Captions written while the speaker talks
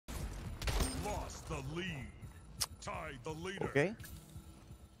the lead. Tie the leader. Okay.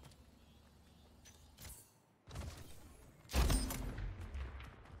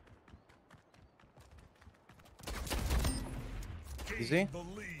 Gain Easy. the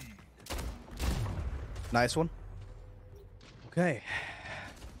lead. Nice one. Okay.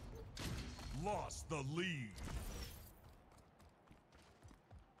 Lost the lead.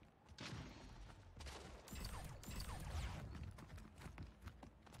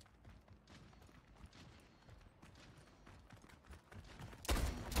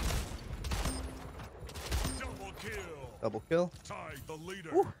 Double kill. Double kill. Tie the leader.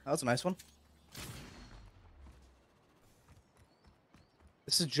 Ooh, that was a nice one.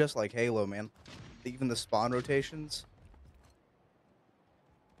 This is just like Halo, man. Even the spawn rotations.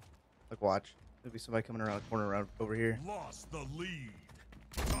 Like, watch. There'll be somebody coming around the corner around over here. Lost the lead.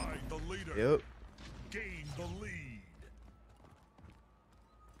 Tie the leader. Yep. Gain the lead.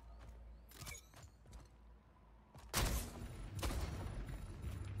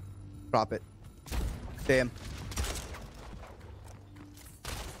 Drop it. Damn.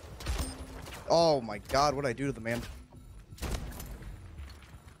 Oh my god, what did I do to the man?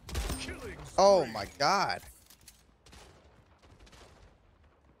 Killing Oh spree. my god.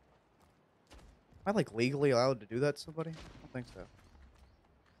 Am I like legally allowed to do that to somebody? I don't think so.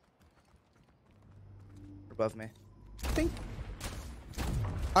 Above me. I think.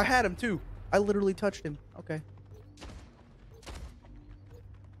 I had him too. I literally touched him. Okay.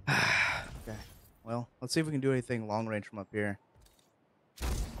 Okay. Well, let's see if we can do anything long range from up here.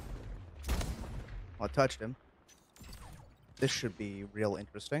 Well, I touched him. This should be real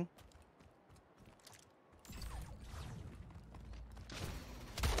interesting.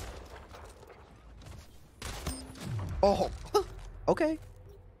 Oh, okay.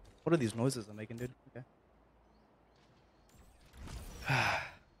 What are these noises I'm making, dude? Okay.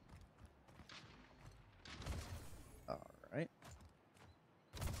 All right.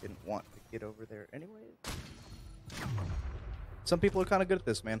 Didn't want to get over there anyway. Some people are kind of good at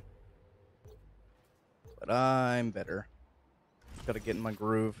this, man. But I'm better. Gotta get in my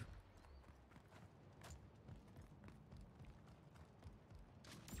groove.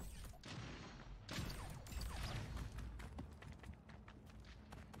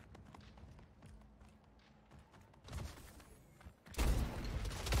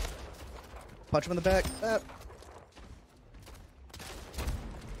 Punch him in the back. Ah.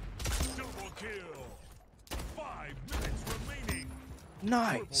 Double kill. 5 minutes remaining.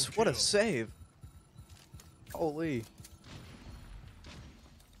 Nice. Triple What a kill. save. Holy.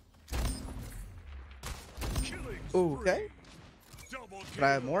 Killing Ooh, spree. okay. Double kill. Can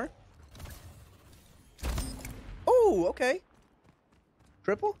I have more? Oh, okay.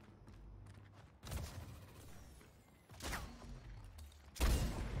 Triple?